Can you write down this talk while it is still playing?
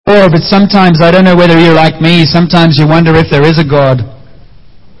but sometimes, I don't know whether you're like me, sometimes you wonder if there is a God.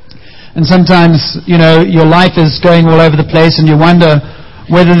 And sometimes, your life is going all over the place and you wonder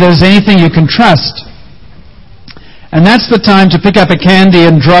whether there's anything you can trust. And that's the time to pick up a candy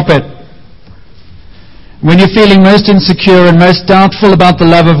and drop it. When you're feeling most insecure and most doubtful about the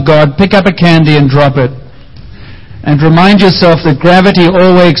love of God, pick up a candy and drop it. And remind yourself that gravity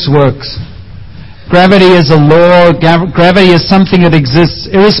always works. Gravity is a law. Gravity is something that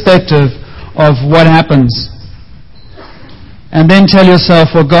exists irrespective of what happens. And then tell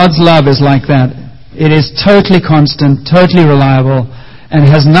yourself, well, God's love is like that. It is totally constant, totally reliable, and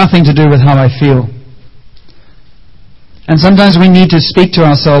has nothing to do with how I feel. And sometimes we need to speak to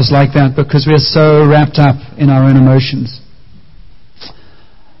ourselves like that because we are so wrapped up in our own emotions.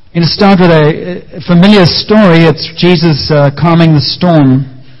 I'm going to start with a familiar story. It's Jesus calming the storm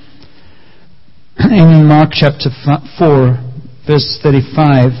in Mark chapter 4, verse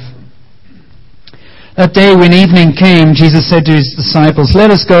 35. That day when evening came, Jesus said to his disciples,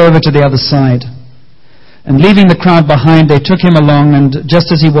 "Let us go over to the other side." And leaving the crowd behind, they took him along, and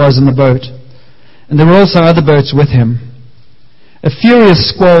just as he was in the boat. And there were also other boats with him. A furious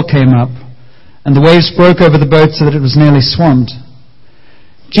squall came up, and the waves broke over the boat so that it was nearly swamped.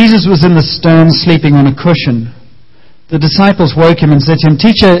 Jesus was in the stern, sleeping on a cushion. The disciples woke him and said to him,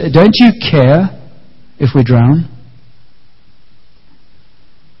 "Teacher, don't you care if we drown?"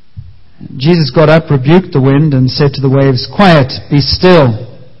 Jesus got up, rebuked the wind, and said to the waves, "Quiet, be still."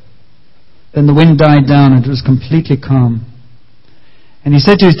 Then the wind died down, and it was completely calm. And he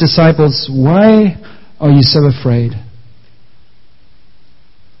said to his disciples, "Why are you so afraid?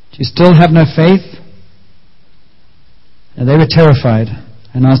 Do you still have no faith?" And they were terrified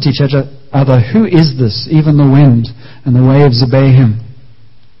and asked each other, "Who is this? Even the wind and the waves obey him."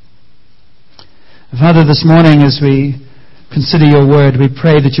 Father, this morning as we consider your word, we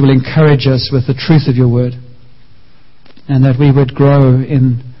pray that you will encourage us with the truth of your word and that we would grow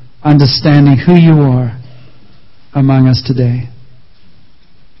in understanding who you are among us today.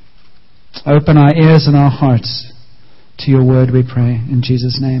 Open our ears and our hearts to your word, we pray, in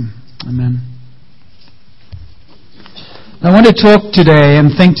Jesus' name. Amen. I want to talk today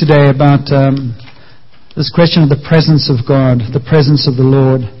and think today about this question of the presence of God, the presence of the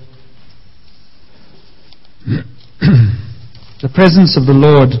Lord. The presence of the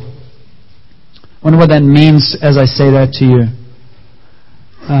Lord. I wonder what that means as I say that to you.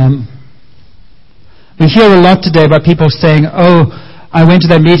 We hear a lot today about people saying, "Oh, I went to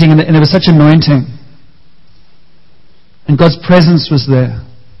that meeting and there was such anointing. And God's presence was there."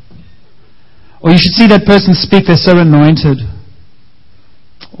 Or, "You should see that person speak, they're so anointed."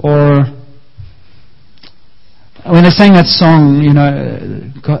 Or, when they sang that song,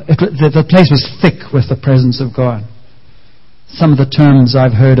 the place was thick with the presence of God. Some of the terms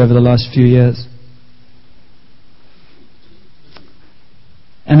I've heard over the last few years.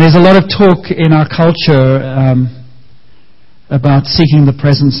 And there's a lot of talk in our culture about seeking the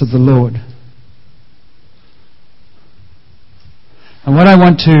presence of the Lord. And what I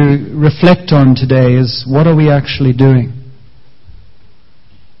want to reflect on today is, what are we actually doing?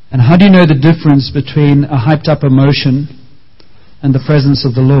 And how do you know the difference between a hyped up emotion and the presence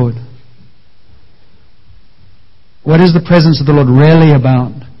of the Lord? What is the presence of the Lord really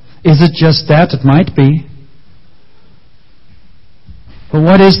about? Is it just that? It might be. But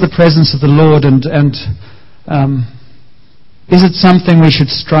what is the presence of the Lord, and is it something we should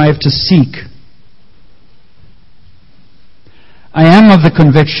strive to seek? I am of the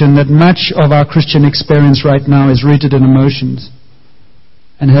conviction that much of our Christian experience right now is rooted in emotions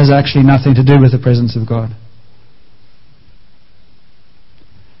and has actually nothing to do with the presence of God.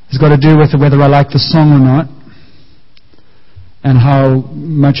 It's got to do with whether I like the song or not and how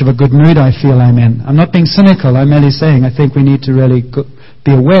much of a good mood I feel I'm in. I'm not being cynical. I'm merely saying I think we need to really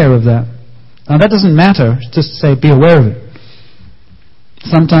be aware of that. Now, that doesn't matter. Just say be aware of it.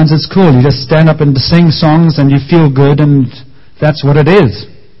 Sometimes it's cool. You just stand up and sing songs and you feel good, and that's what it is.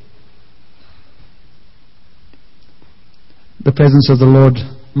 The presence of the Lord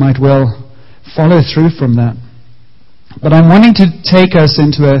might well follow through from that. But I'm wanting to take us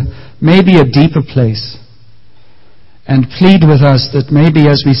into maybe a deeper place and plead with us that maybe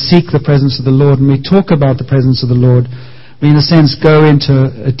as we seek the presence of the Lord and we talk about the presence of the Lord, we in a sense go into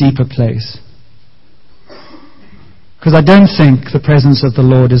a deeper place. Because I don't think the presence of the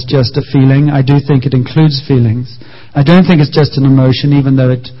Lord is just a feeling. I do think it includes feelings. I don't think it's just an emotion, even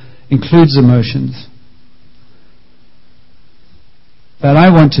though it includes emotions. But I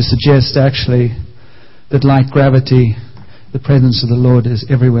want to suggest actually that like gravity, the presence of the Lord is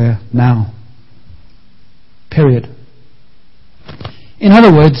everywhere now. Period. In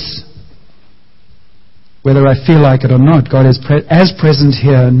other words, whether I feel like it or not, God is as present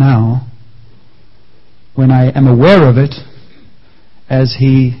here now when I am aware of it as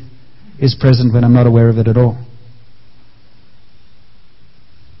He is present when I'm not aware of it at all.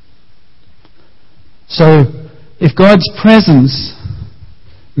 So, if God's presence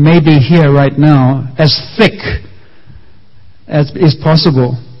may be here right now, as thick as is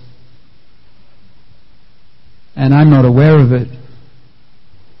possible, and I'm not aware of it,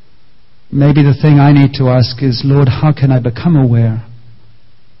 maybe the thing I need to ask is, Lord, how can I become aware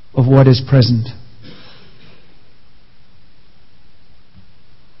of what is present?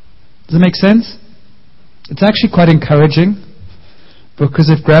 Does it make sense? It's actually quite encouraging, because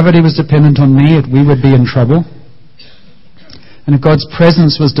if gravity was dependent on me, we would be in trouble. And if God's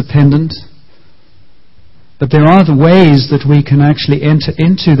presence was dependent, but there are the ways that we can actually enter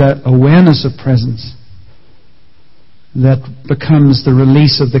into that awareness of presence that becomes the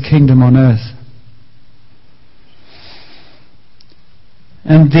release of the kingdom on earth.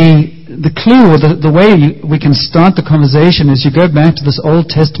 And the clue, or the way we can start the conversation is you go back to this Old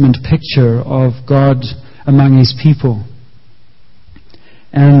Testament picture of God among His people.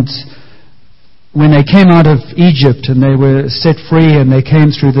 And when they came out of Egypt and they were set free and they came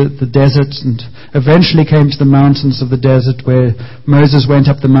through the desert and eventually came to the mountains of the desert where Moses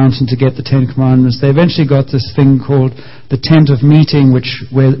went up the mountain to get the Ten Commandments, they eventually got this thing called the Tent of Meeting,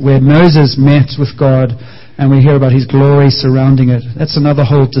 where Moses met with God, and we hear about His glory surrounding it. That's another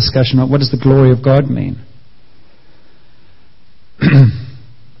whole discussion about what does the glory of God mean.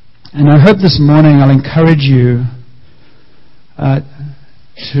 And I hope this morning I'll encourage you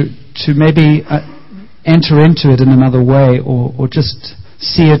to maybe enter into it in another way, or just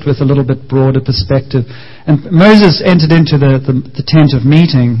see it with a little bit broader perspective. And Moses entered into the tent of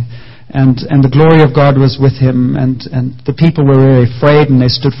meeting, and the glory of God was with him, and the people were very afraid, and they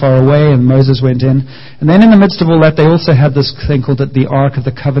stood far away, and Moses went in. And then in the midst of all that, they also had this thing called the Ark of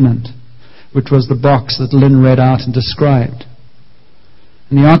the Covenant, which was the box that Lynn read out and described.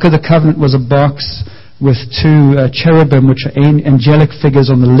 And the Ark of the Covenant was a box with two cherubim, which are angelic figures,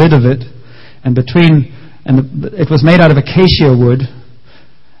 on the lid of it, and it was made out of acacia wood,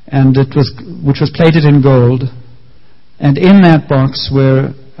 and which was plated in gold. And in that box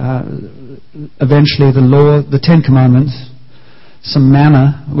were eventually the law, the Ten Commandments, some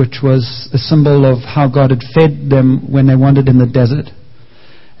manna, which was a symbol of how God had fed them when they wandered in the desert,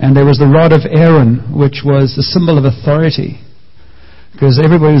 and there was the rod of Aaron, which was a symbol of authority, because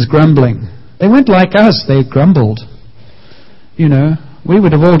everybody was grumbling. They weren't like us. They grumbled. You know, we would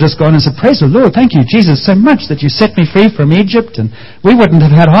have all just gone and said, praise the Lord, thank you, Jesus, so much that you set me free from Egypt. And we wouldn't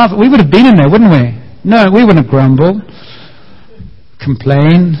have had half. We would have been in there, wouldn't we? No, we wouldn't have grumbled,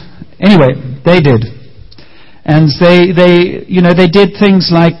 complained. Anyway, they did. And they did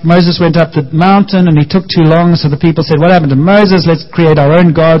things like Moses went up the mountain and he took too long, so the people said, what happened to Moses? Let's create our own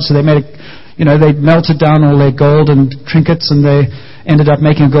God. So they they melted down all their gold and trinkets, and they ended up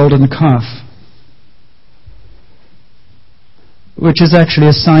making a golden calf, which is actually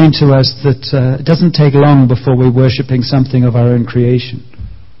a sign to us that it doesn't take long before we're worshipping something of our own creation.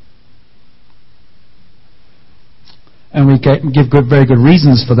 And we give very good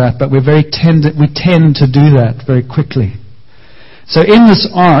reasons for that, but we tend to do that very quickly. So in this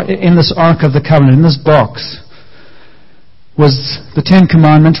Ark of the Covenant, in this box, was the Ten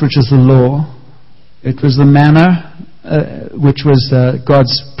Commandments, which is the law. It was the manna, which was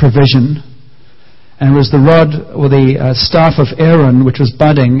God's provision. And it was the rod, or the staff of Aaron, which was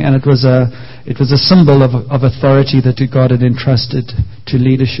budding, and it was a symbol of authority that God had entrusted to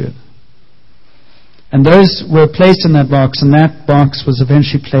leadership. And those were placed in that box, and that box was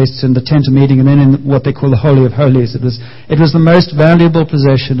eventually placed in the tent of meeting, and then in what they call the Holy of Holies. It was the most valuable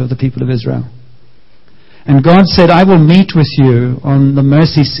possession of the people of Israel. And God said, I will meet with you on the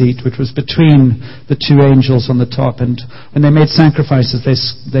mercy seat, which was between the two angels on the top. And when they made sacrifices, they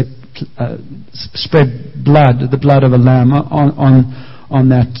spread blood, the blood of a lamb, on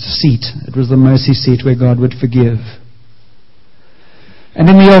that seat. It was the mercy seat where God would forgive. And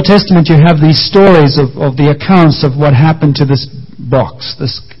in the Old Testament, you have these stories of the accounts of what happened to this box,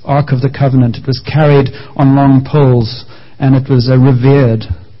 this Ark of the Covenant. It was carried on long poles, and it was revered.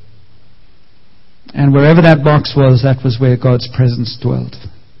 And wherever that box was, that was where God's presence dwelt.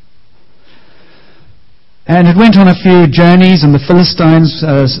 And it went on a few journeys, and the Philistines,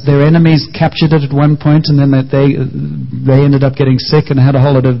 their enemies, captured it at one point, and then they ended up getting sick and had a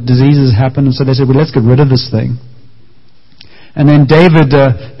whole lot of diseases happen, and so they said, well, let's get rid of this thing. And then David,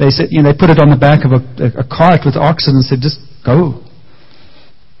 they said, they put it on the back of a cart with oxen and said, just go.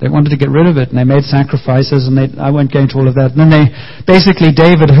 They wanted to get rid of it, and they made sacrifices, and I won't go into all of that. And then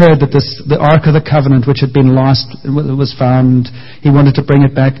David heard that the Ark of the Covenant, which had been lost, was found. He wanted to bring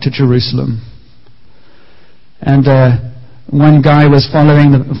it back to Jerusalem. And one guy was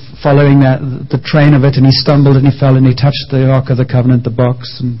following the train of it, and he stumbled and he fell and he touched the Ark of the Covenant, the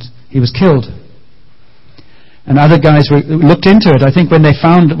box, and he was killed. And other guys looked into it. I think when they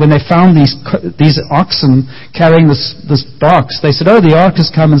found these oxen carrying this box, they said, "Oh, the ark has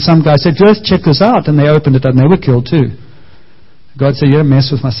come." And some guy said, "Let's check this out." And they opened it, and they were killed too. God said, "You don't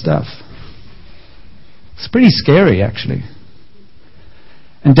mess with my stuff." It's pretty scary, actually.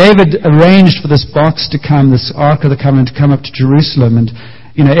 And David arranged for this box to come, this Ark of the Covenant, to come up to Jerusalem. And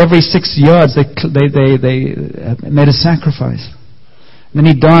every 6 yards they made a sacrifice. And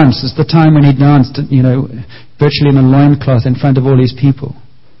then he danced. It's the time when he danced, virtually in a loincloth in front of all these people.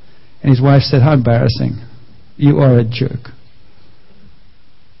 And his wife said, "How embarrassing. You are a jerk."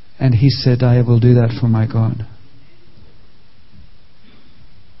 And he said, "I will do that for my God.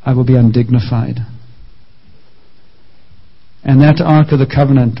 I will be undignified." And that Ark of the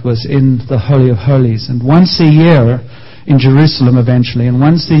Covenant was in the Holy of Holies. And once a year, in Jerusalem eventually, and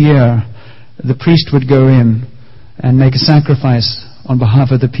once a year, the priest would go in and make a sacrifice on behalf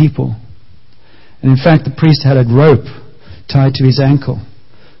of the people. And in fact, the priest had a rope tied to his ankle,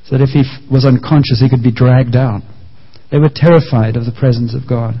 so that if he was unconscious, he could be dragged out. They were terrified of the presence of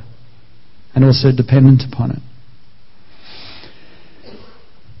God, and also dependent upon it.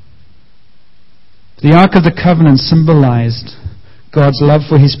 The Ark of the Covenant symbolized God's love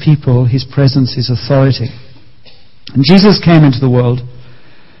for His people, His presence, His authority. And Jesus came into the world,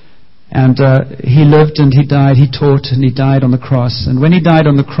 and He lived and He died, He taught, and He died on the cross. And when He died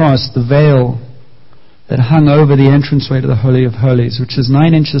on the cross, the veil that hung over the entranceway to the Holy of Holies, which is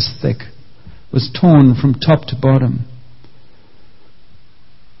 9 inches thick, was torn from top to bottom.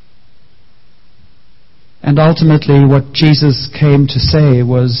 And ultimately what Jesus came to say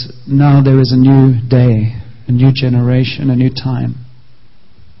was, now there is a new day, a new generation, a new time.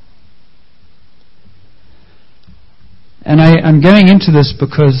 And I'm going into this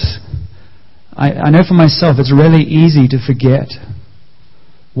because I know for myself it's really easy to forget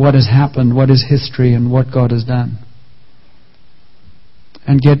what has happened, what is history, and what God has done.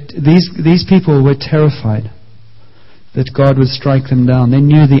 And yet these people were terrified that God would strike them down. They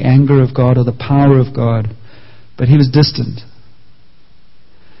knew the anger of God or the power of God, but He was distant.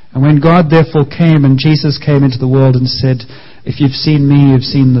 And when God therefore came and Jesus came into the world and said, "If you've seen me, you've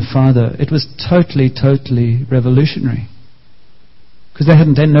seen the Father," it was totally, totally revolutionary. Because they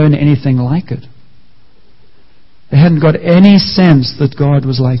hadn't known anything like it. They hadn't got any sense that God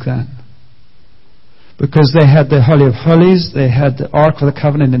was like that. Because they had the Holy of Holies, they had the Ark of the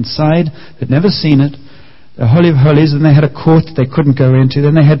Covenant inside, they'd never seen it. The Holy of Holies, and they had a court that they couldn't go into.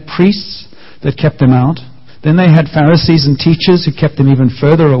 Then they had priests that kept them out. Then they had Pharisees and teachers who kept them even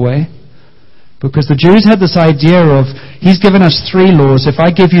further away. Because the Jews had this idea of, He's given us 3 laws. If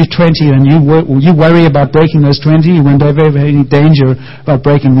I give you 20 and you worry about breaking those 20, you won't have any danger about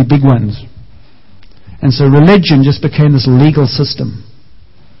breaking the big ones. And so religion just became this legal system.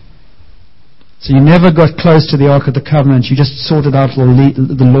 So you never got close to the Ark of the Covenant. You just sorted out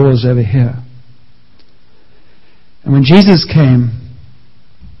the laws over here. And when Jesus came,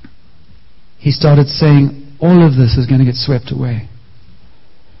 He started saying, all of this is going to get swept away.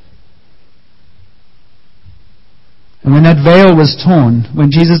 And when that veil was torn,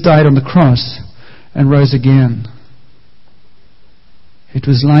 when Jesus died on the cross and rose again, it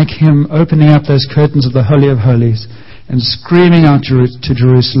was like Him opening up those curtains of the Holy of Holies and screaming out to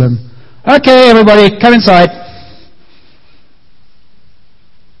Jerusalem, "Okay, everybody, come inside.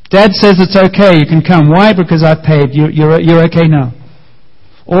 Dad says it's okay, you can come. Why? Because I've paid. You're okay now.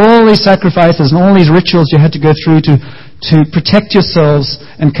 All these sacrifices and all these rituals you had to go through to protect yourselves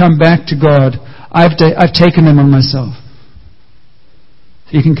and come back to God, I've taken them on myself.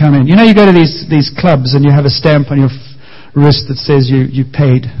 So you can come in. You know, you go to these clubs and you have a stamp on your wrist that says you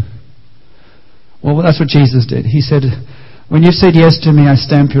paid. Well, that's what Jesus did. He said, when you've said yes to me, I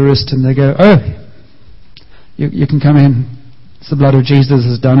stamp your wrist, and they go, "Oh, you can come in. It's the blood of Jesus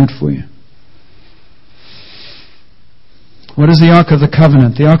has done it for you." What is the Ark of the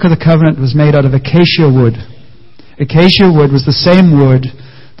Covenant? The Ark of the Covenant was made out of acacia wood. Acacia wood was the same wood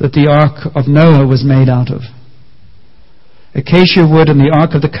that the Ark of Noah was made out of. Acacia wood and the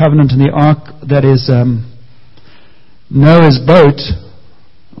Ark of the Covenant and the Ark that is Noah's boat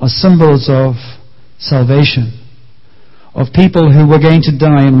are symbols of salvation, of people who were going to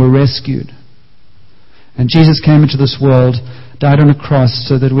die and were rescued. And Jesus came into this world died on a cross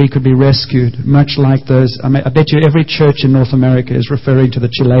so that we could be rescued, much like those. I bet you every church in North America is referring to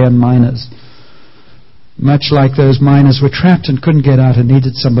the Chilean miners. Much like those miners were trapped and couldn't get out and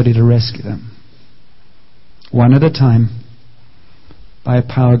needed somebody to rescue them. One at a time, by a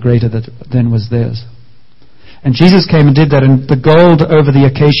power greater than was theirs. And Jesus came and did that, and the gold over the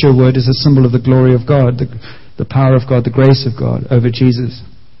acacia wood is a symbol of the glory of God, the power of God, the grace of God over Jesus.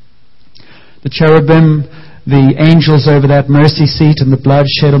 The cherubim, the angels over that mercy seat, and the blood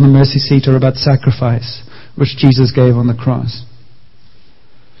shed on the mercy seat are about sacrifice, which Jesus gave on the cross.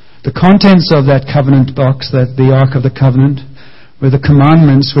 The contents of that covenant box, the Ark of the Covenant, were the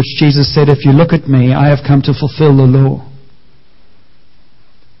commandments which Jesus said, if you look at me, I have come to fulfill the law.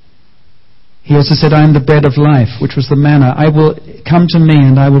 He also said, I am the bread of life, which was the manna. I will come to me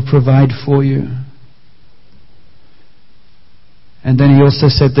and I will provide for you. And then he also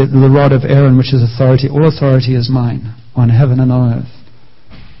said that the rod of Aaron, which is authority, all authority is mine on heaven and on earth.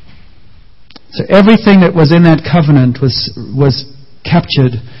 So everything that was in that covenant was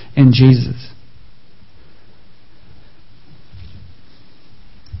captured in Jesus.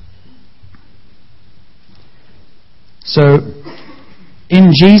 So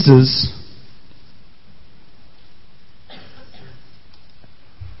in Jesus,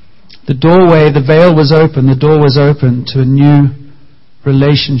 the veil was open, the door was open to a new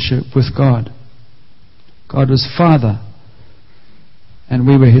relationship with God. God was Father, and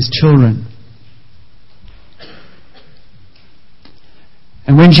we were His children.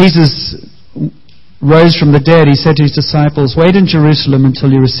 And when Jesus rose from the dead, He said to His disciples, wait in Jerusalem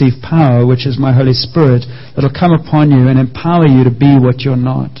until you receive power, which is my Holy Spirit, that will come upon you and empower you to be what you're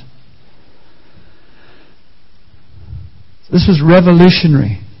not. This was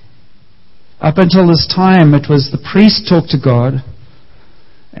revolutionary. Up until this time, it was the priest talk to God,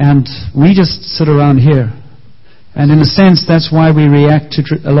 and we just sit around here. And in a sense, that's why we react to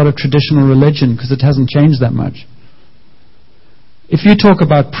a lot of traditional religion, because it hasn't changed that much. If you talk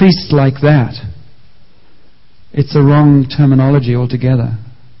about priests like that, it's a wrong terminology altogether.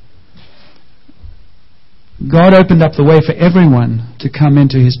 God opened up the way for everyone to come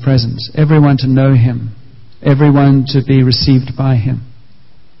into His presence, everyone to know Him, everyone to be received by Him.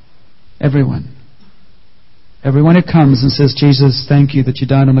 Everyone. Everyone who comes and says, Jesus, thank you that you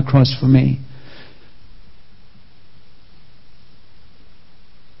died on the cross for me.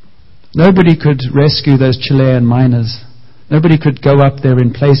 Nobody could rescue those Chilean miners. Nobody could go up there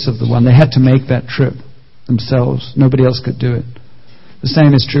in place of the one. They had to make that trip themselves. Nobody else could do it. The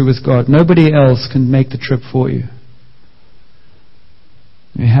same is true with God. Nobody else can make the trip for you.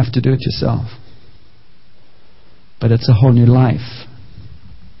 You have to do it yourself. But it's a whole new life.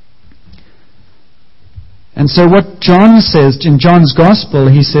 And so what John says, in John's Gospel,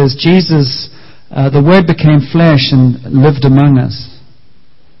 he says, Jesus, the Word became flesh and lived among us.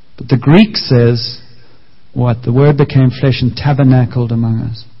 But the Greek says, what? The Word became flesh and tabernacled among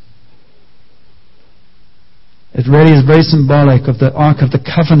us. It really is very symbolic of the Ark of the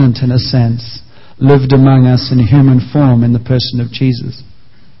Covenant, in a sense, lived among us in human form in the person of Jesus.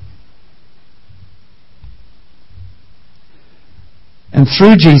 And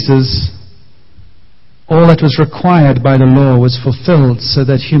through Jesus, all that was required by the law was fulfilled, so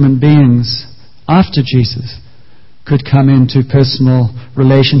that human beings, after Jesus, could come into personal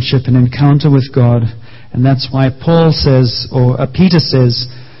relationship and encounter with God. And that's why Paul says, or Peter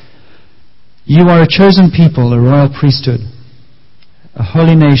says, you are a chosen people, a royal priesthood, a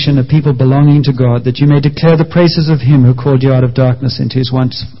holy nation, a people belonging to God, that you may declare the praises of Him who called you out of darkness into His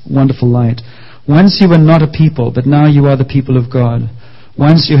wonderful light. Once you were not a people, but now you are the people of God.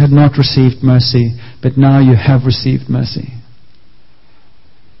 Once you had not received mercy, but now you have received mercy.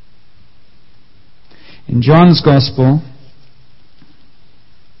 In John's Gospel,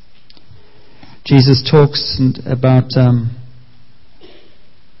 Jesus talks about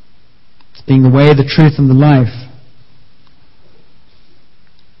being the way, the truth, and the life.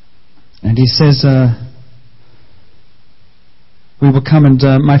 And He says, we will come and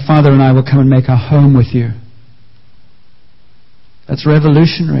my Father and I will come and make our home with you. That's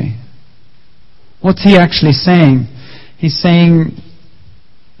revolutionary. What's He actually saying? He's saying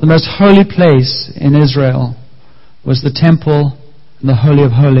the most holy place in Israel was the temple and the Holy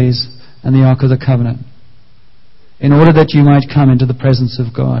of Holies and the Ark of the Covenant, in order that you might come into the presence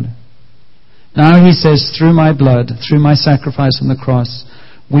of God. Now He says, through my blood, through my sacrifice on the cross,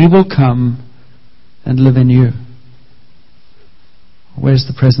 we will come and live in you. Where's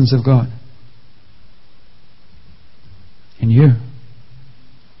the presence of God? In you.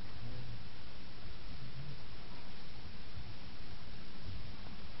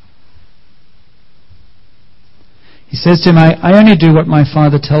 He says to him, I only do what my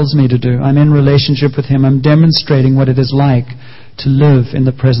Father tells me to do. I'm in relationship with Him. I'm demonstrating what it is like to live in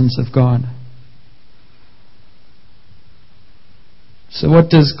the presence of God. So what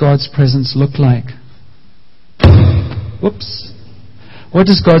does God's presence look like? Whoops. What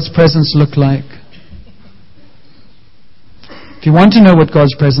does God's presence look like? If you want to know what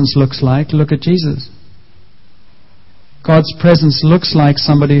God's presence looks like, look at Jesus. God's presence looks like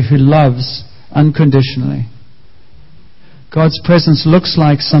somebody who loves unconditionally. God's presence looks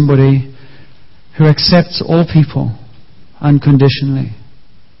like somebody who accepts all people unconditionally.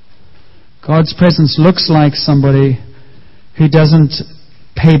 God's presence looks like somebody who doesn't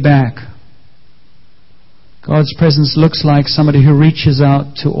pay back. God's presence looks like somebody who reaches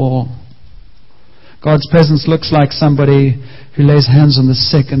out to all. God's presence looks like somebody who lays hands on the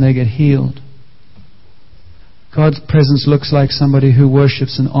sick and they get healed. God's presence looks like somebody who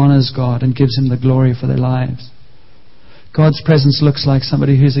worships and honors God and gives Him the glory for their lives. God's presence looks like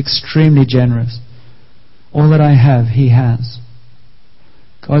somebody who's extremely generous. All that I have, He has.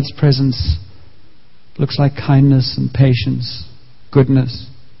 God's presence looks like kindness and patience, goodness,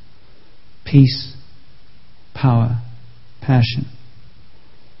 peace, power, passion.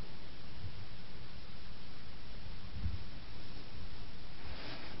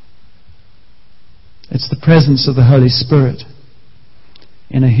 It's the presence of the Holy Spirit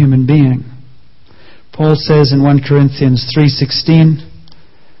in a human being. Paul says in 1 Corinthians 3:16,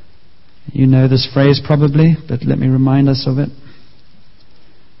 you know this phrase probably, but let me remind us of it.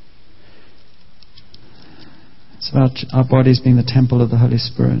 It's about our bodies being the temple of the Holy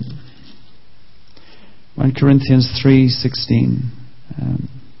Spirit. 1 Corinthians 3:16.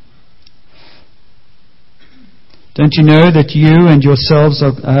 Don't you know that you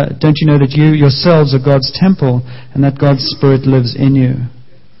yourselves are God's temple, and that God's Spirit lives in you?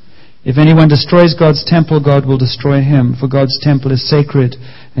 If anyone destroys God's temple, God will destroy him, for God's temple is sacred,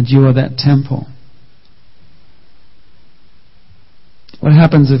 and you are that temple. What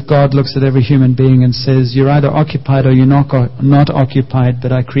happens if God looks at every human being and says, you're either occupied or you're not occupied,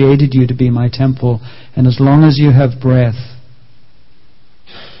 but I created you to be my temple, and as long as you have breath,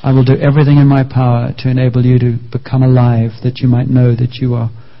 I will do everything in my power to enable you to become alive, that you might know that you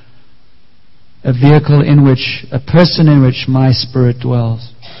are a vehicle in which, a person in which my Spirit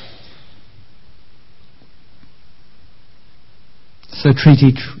dwells. So treat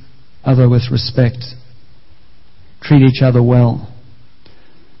each other with respect. Treat each other well,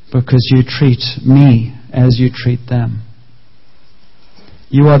 because you treat me as you treat them.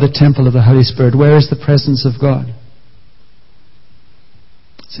 You are the temple of the Holy Spirit. Where is the presence of God?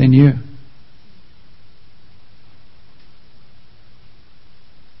 It's in you.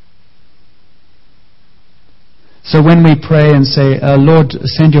 So when we pray and say, Lord,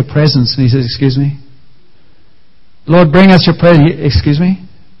 send your presence, and He says, excuse me? Lord, bring us your presence. Excuse me?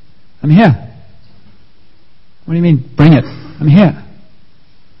 I'm here. What do you mean, bring it? I'm here.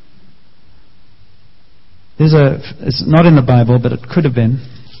 It's not in the Bible, but it could have been,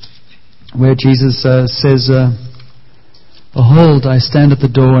 where Jesus says, behold, I stand at the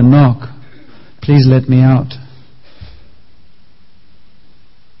door and knock. Please let me out.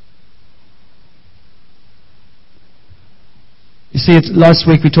 You see, last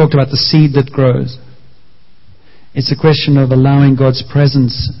week we talked about the seed that grows. It's a question of allowing God's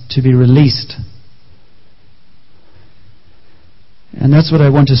presence to be released. And that's what I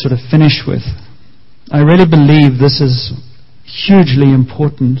want to sort of finish with. I really believe this is hugely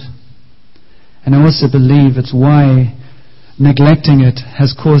important. And I also believe it's why neglecting it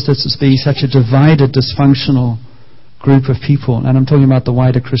has caused us to be such a divided, dysfunctional group of people. And I'm talking about the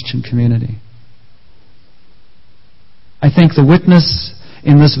wider Christian community. I think the witness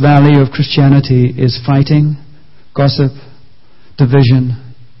in this valley of Christianity is fighting, gossip,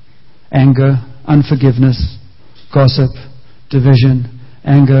 division, anger, unforgiveness, gossip, division,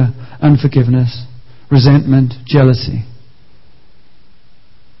 anger, unforgiveness, resentment, jealousy.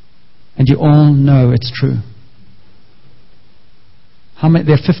 And you all know it's true. How many?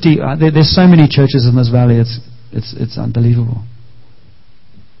 There are 50. There's so many churches in this valley. It's unbelievable.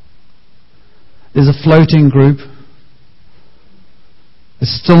 There's a floating group.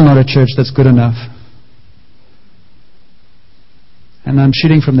 It's still not a church that's good enough. And I'm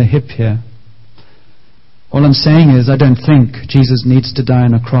shooting from the hip here. All I'm saying is I don't think Jesus needs to die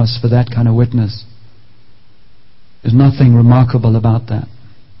on a cross for that kind of witness. There's nothing remarkable about that.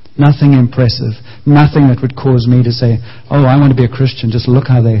 Nothing impressive. Nothing that would cause me to say, oh, I want to be a Christian. Just look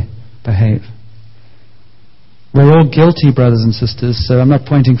how they behave. We're all guilty, brothers and sisters, so I'm not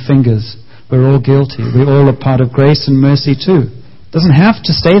pointing fingers. We're all guilty. We're all a part of grace and mercy too. It doesn't have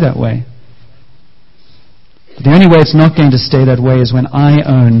to stay that way. But the only way it's not going to stay that way is when I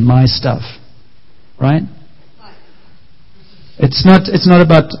own my stuff. Right? It's not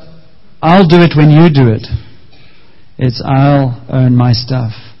about I'll do it when you do it. It's I'll own my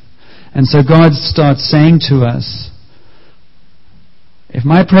stuff. And so God starts saying to us, if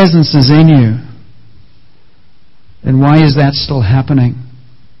my presence is in you, then why is that still happening?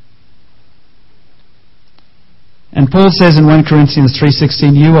 And Paul says in 1 Corinthians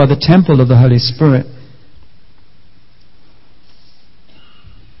 3:16, you are the temple of the Holy Spirit.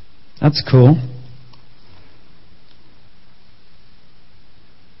 That's cool.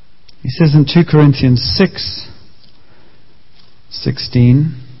 He says in 2 Corinthians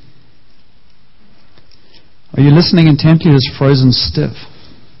 6:16, are you listening intently or is frozen stiff?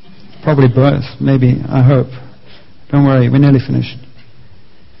 Probably both, maybe, I hope. Don't worry, we're nearly finished.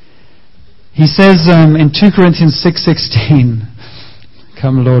 He says in 2 Corinthians 6:16,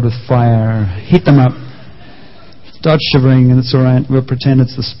 come Lord with fire, heat them up. Start shivering and it's alright, we'll pretend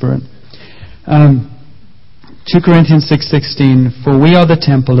it's the Spirit. 2 Corinthians 6:16, for we are the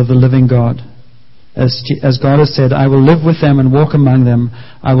temple of the living God. As God has said, I will live with them and walk among them.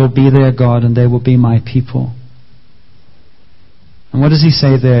 I will be their God and they will be my people. And what does he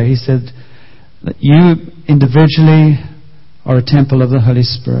say there? He said that you individually are a temple of the Holy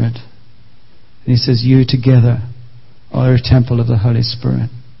Spirit. And he says you together are a temple of the Holy Spirit.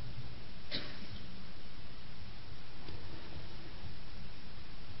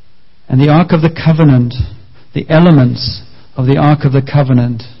 And the Ark of the Covenant, the elements of the Ark of the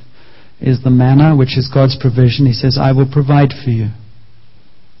Covenant is the manna, which is God's provision. He says, I will provide for you.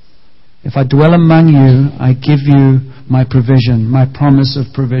 If I dwell among you, I give you my provision, my promise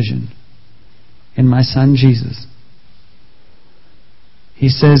of provision in my Son Jesus. He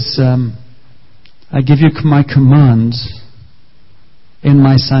says, I give you my commands in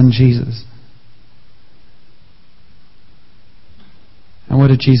my Son Jesus. And what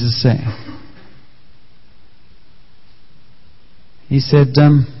did Jesus say? He said,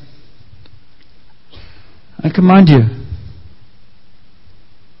 I command you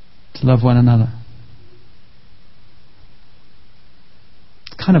to love one another.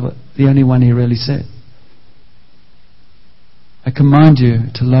 Kind of the only one he really said. I command you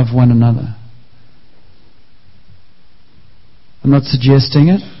to love one another. I'm not suggesting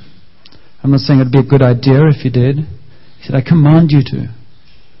it. I'm not saying it'd be a good idea if you did. He said, I command you to.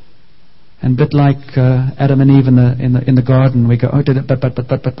 And a bit like Adam and Eve in the garden, we go, oh,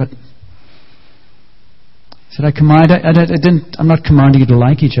 but. He said, I'm not commanding you to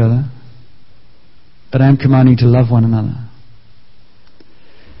like each other, but I am commanding you to love one another.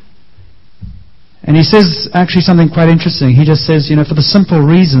 And he says actually something quite interesting. He just says, for the simple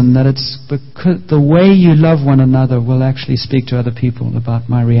reason that it's because the way you love one another will actually speak to other people about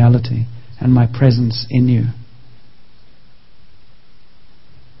my reality and my presence in you.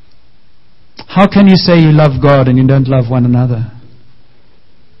 How can you say you love God and you don't love one another?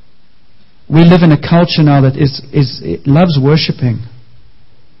 We live in a culture now that it loves worshipping.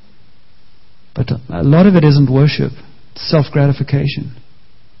 But a lot of it isn't worship. It's self-gratification.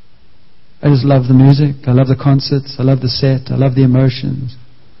 I just love the music. I love the concerts. I love the set. I love the emotions.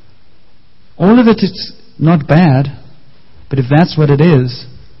 All of it is not bad. But if that's what it is,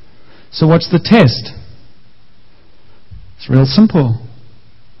 so what's the test? It's real simple.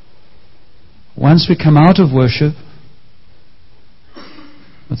 Once we come out of worship,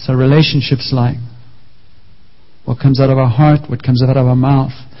 what's our relationships like? What comes out of our heart? What comes out of our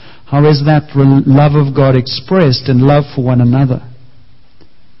mouth? How is that love of God expressed in love for one another?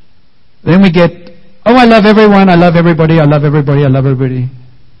 Then we get, I love everyone, I love everybody, I love everybody, I love everybody.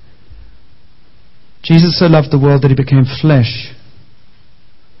 Jesus so loved the world that he became flesh.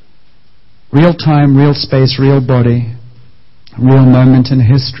 Real time, real space, real body, real moment in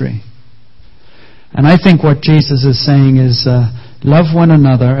history. And I think what Jesus is saying is, love one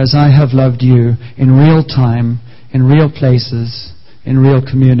another as I have loved you in real time, in real places, in real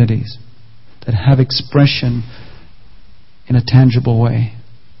communities that have expression in a tangible way.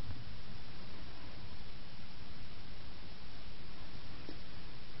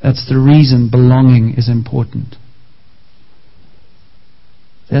 That's the reason belonging is important.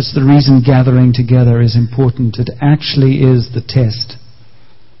 That's the reason gathering together is important. It actually is the test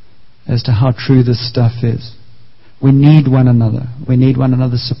as to how true this stuff is. We need one another. We need one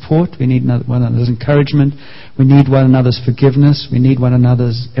another's support. We need one another's encouragement. We need one another's forgiveness. We need one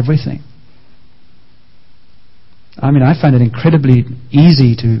another's everything. I find it incredibly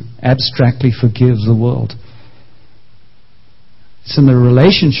easy to abstractly forgive the world. It's in the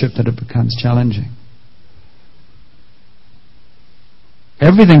relationship that it becomes challenging.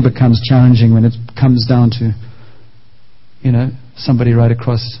 Everything becomes challenging when it comes down to somebody right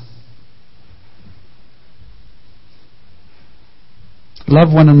across.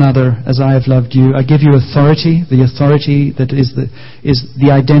 Love one another as I have loved you. I give you authority, the authority that is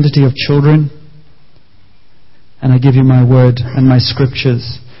the identity of children. And I give you my word and my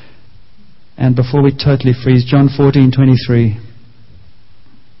scriptures. And before we totally freeze, John 14:23.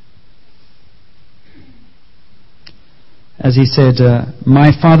 As he said, my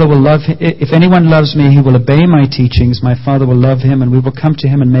Father will love him. If anyone loves me, he will obey my teachings. My Father will love him, and we will come to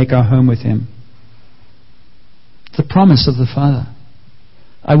him and make our home with him. It's the promise of the Father.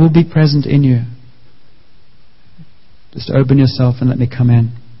 I will be present in you. Just open yourself and let me come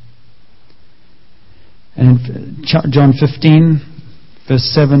in. And in John 15, verse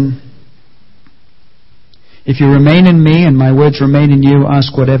 7, if you remain in me and my words remain in you,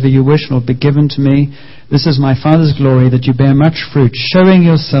 ask whatever you wish and it will be given to me. This is my Father's glory, that you bear much fruit, showing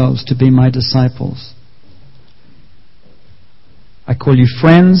yourselves to be my disciples. I call you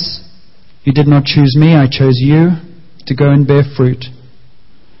friends. You did not choose me, I chose you to go and bear fruit.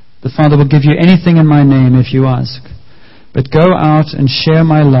 The Father will give you anything in my name if you ask. But go out and share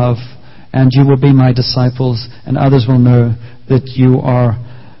my love, and you will be my disciples, and others will know that you are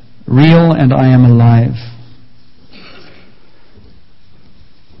real and I am alive.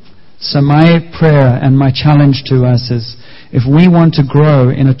 So my prayer and my challenge to us is, if we want to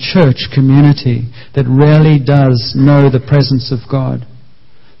grow in a church community that really does know the presence of God,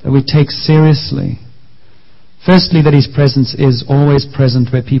 that we take seriously, firstly, that His presence is always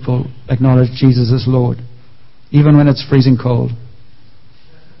present where people acknowledge Jesus as Lord, even when it's freezing cold.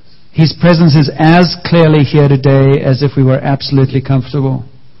 His presence is as clearly here today as if we were absolutely comfortable,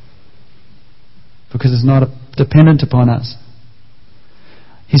 because it's not dependent upon us.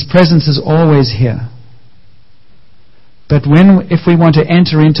 His presence is always here. But if we want to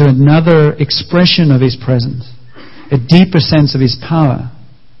enter into another expression of His presence, a deeper sense of His power,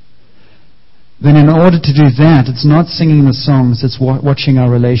 then in order to do that, it's not singing the songs, it's watching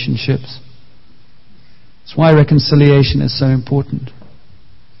our relationships. It's why reconciliation is so important.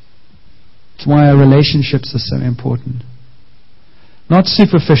 It's why our relationships are so important. Not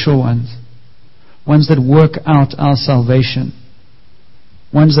superficial ones. Ones that work out our salvation.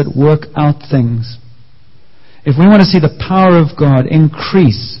 Ones that work out things. If we want to see the power of God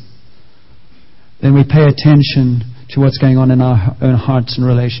increase, then we pay attention to what's going on in our own hearts and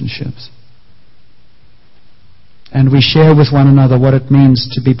relationships. And we share with one another what it means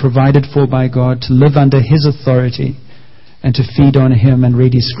to be provided for by God, to live under His authority, and to feed on Him and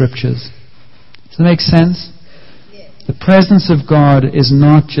read His scriptures. Does that make sense? Yes. The presence of God is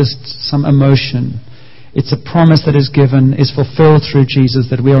not just some emotion. It's a promise that is given, is fulfilled through Jesus,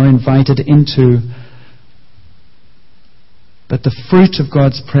 that we are invited into. But the fruit of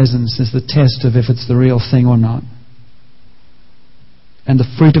God's presence is the test of if it's the real thing or not. And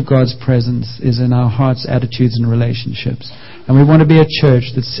the fruit of God's presence is in our hearts, attitudes, and relationships. And we want to be a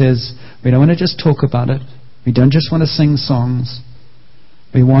church that says, we don't want to just talk about it. We don't just want to sing songs.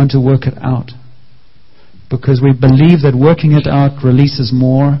 We want to work it out. Because we believe that working it out releases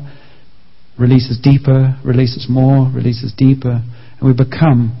more, releases deeper, releases more, releases deeper. And we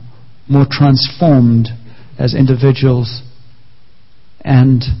become more transformed as individuals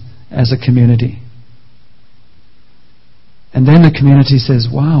and as a community. And then the community says,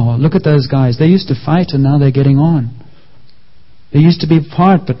 wow, look at those guys. They used to fight and now they're getting on. They used to be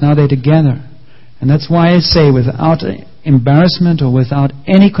apart, but now they're together. And that's why I say, without embarrassment or without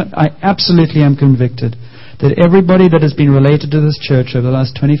any... I absolutely am convicted that everybody that has been related to this church over the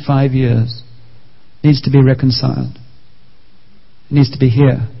last 25 years needs to be reconciled. It needs to be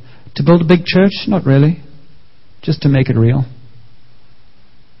here. To build a big church? Not really. Just to make it real.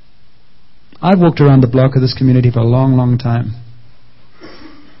 I've walked around the block of this community for a long, long time.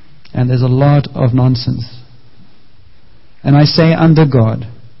 And there's a lot of nonsense. And I say under God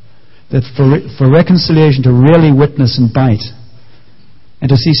that for reconciliation to really witness and bite and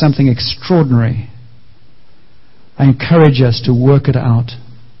to see something extraordinary, I encourage us to work it out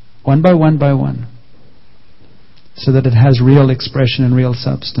one by one by one, so that it has real expression and real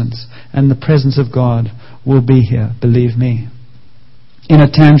substance. And the presence of God will be here, believe me, in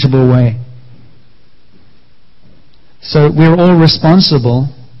a tangible way. So we're all responsible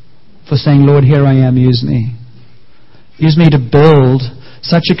for saying, Lord, here I am, use me. Use me to build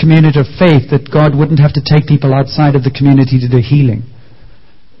such a community of faith that God wouldn't have to take people outside of the community to do healing.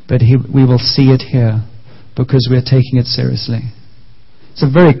 But we will see it here because we're taking it seriously. It's a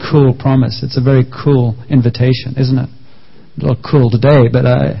very cool promise. It's a very cool invitation, isn't it? A little cool today, but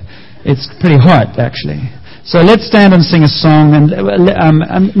it's pretty hot, actually. So let's stand and sing a song. And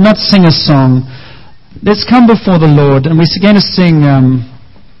not sing a song. let's come before the Lord, and we're going to sing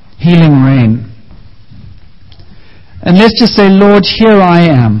Healing Rain. And let's just say, Lord, here I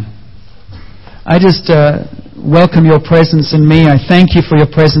am. I just welcome your presence in me. I thank you for your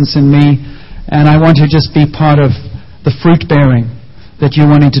presence in me. And I want to just be part of the fruit bearing that you're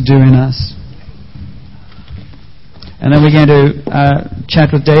wanting to do in us. And then we're going to chat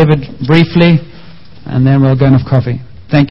with David briefly, and then we'll go and have coffee.